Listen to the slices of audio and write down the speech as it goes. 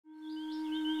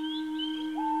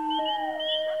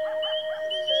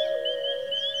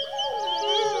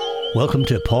Welcome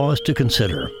to Pause to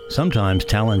Consider, sometimes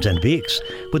Talons and Beaks,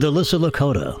 with Alyssa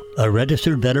Lakota, a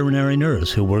registered veterinary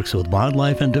nurse who works with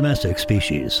wildlife and domestic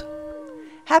species.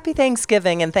 Happy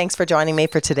Thanksgiving, and thanks for joining me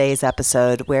for today's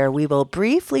episode, where we will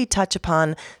briefly touch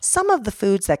upon some of the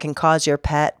foods that can cause your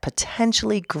pet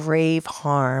potentially grave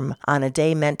harm on a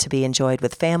day meant to be enjoyed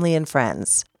with family and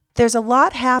friends. There's a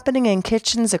lot happening in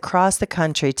kitchens across the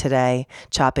country today.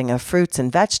 Chopping of fruits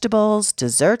and vegetables,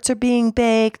 desserts are being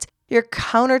baked, your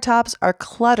countertops are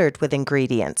cluttered with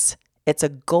ingredients. It's a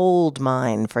gold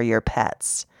mine for your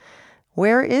pets.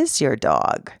 Where is your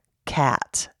dog,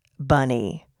 cat,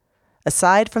 bunny?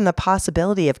 Aside from the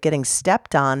possibility of getting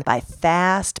stepped on by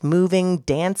fast-moving,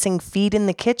 dancing feet in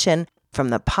the kitchen, from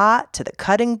the pot to the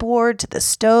cutting board to the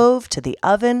stove to the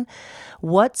oven,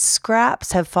 what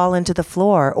scraps have fallen to the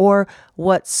floor, or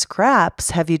what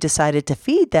scraps have you decided to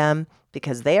feed them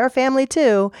because they are family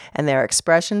too, and their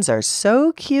expressions are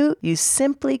so cute you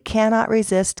simply cannot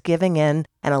resist giving in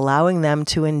and allowing them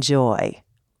to enjoy?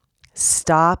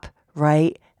 Stop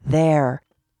right there.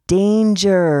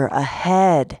 Danger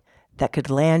ahead that could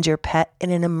land your pet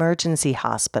in an emergency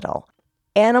hospital.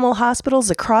 Animal hospitals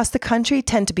across the country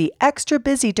tend to be extra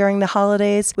busy during the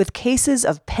holidays with cases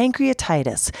of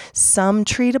pancreatitis, some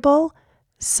treatable,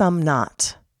 some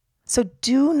not. So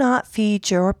do not feed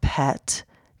your pet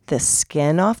the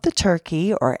skin off the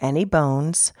turkey or any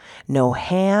bones, no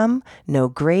ham, no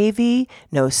gravy,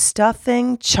 no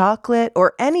stuffing, chocolate,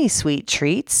 or any sweet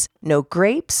treats, no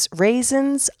grapes,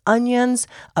 raisins, onions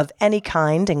of any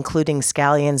kind, including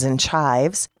scallions and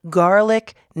chives,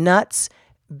 garlic, nuts,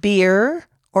 beer,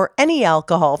 or any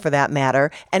alcohol for that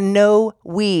matter, and no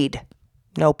weed,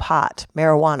 no pot,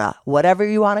 marijuana, whatever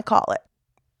you want to call it.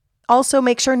 Also,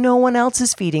 make sure no one else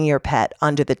is feeding your pet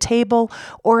under the table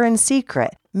or in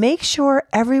secret. Make sure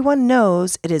everyone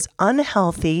knows it is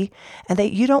unhealthy and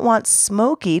that you don't want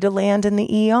Smokey to land in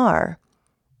the ER.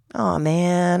 Aw,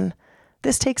 man,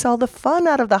 this takes all the fun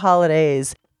out of the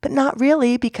holidays. But not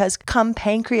really, because come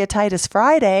Pancreatitis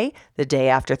Friday, the day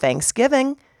after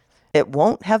Thanksgiving, it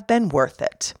won't have been worth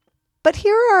it. But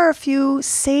here are a few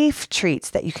safe treats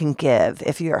that you can give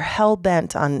if you're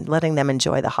hell-bent on letting them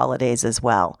enjoy the holidays as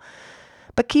well.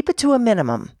 But keep it to a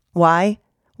minimum. Why?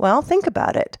 Well, think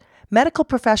about it. Medical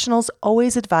professionals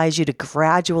always advise you to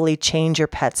gradually change your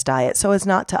pet's diet so as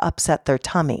not to upset their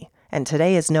tummy, and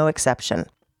today is no exception.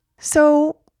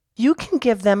 So you can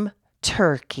give them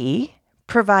turkey,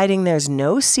 providing there's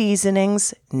no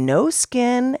seasonings, no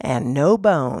skin, and no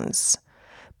bones.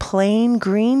 Plain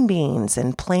green beans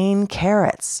and plain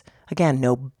carrots. Again,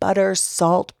 no butter,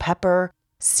 salt, pepper,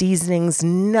 seasonings,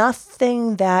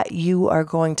 nothing that you are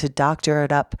going to doctor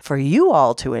it up for you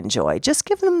all to enjoy. Just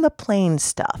give them the plain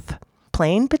stuff.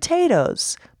 Plain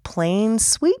potatoes, plain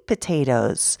sweet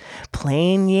potatoes,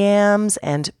 plain yams,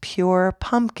 and pure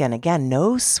pumpkin. Again,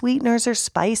 no sweeteners or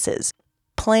spices.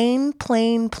 Plain,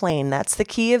 plain, plain. That's the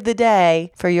key of the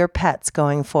day for your pets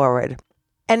going forward.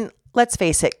 And let's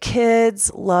face it,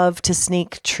 kids love to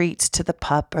sneak treats to the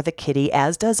pup or the kitty,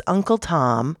 as does Uncle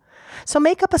Tom. So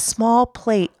make up a small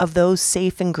plate of those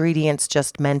safe ingredients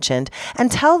just mentioned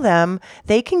and tell them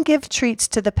they can give treats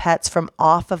to the pets from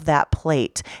off of that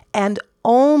plate and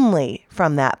only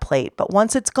from that plate. But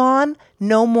once it's gone,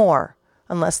 no more,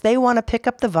 unless they want to pick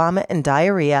up the vomit and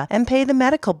diarrhea and pay the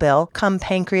medical bill come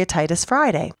Pancreatitis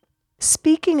Friday.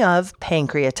 Speaking of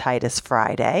Pancreatitis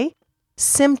Friday,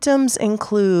 symptoms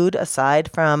include, aside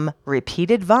from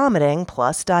repeated vomiting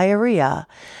plus diarrhea,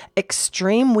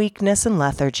 extreme weakness and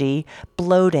lethargy,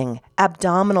 bloating,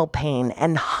 abdominal pain,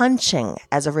 and hunching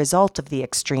as a result of the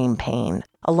extreme pain,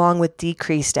 along with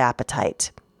decreased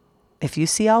appetite. If you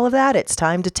see all of that, it's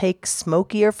time to take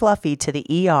Smokey or Fluffy to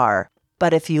the ER.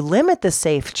 But if you limit the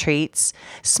safe treats,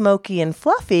 Smokey and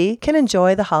Fluffy can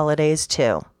enjoy the holidays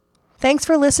too. Thanks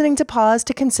for listening to Pause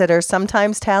to Consider,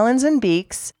 sometimes Talons and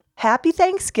Beaks. Happy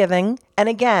Thanksgiving, and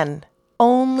again,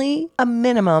 only a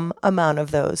minimum amount of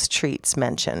those treats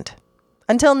mentioned.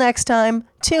 Until next time,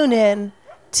 tune in,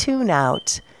 tune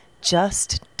out,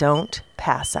 just don't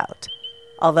pass out.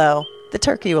 Although, the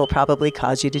turkey will probably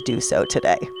cause you to do so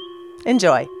today.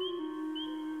 Enjoy.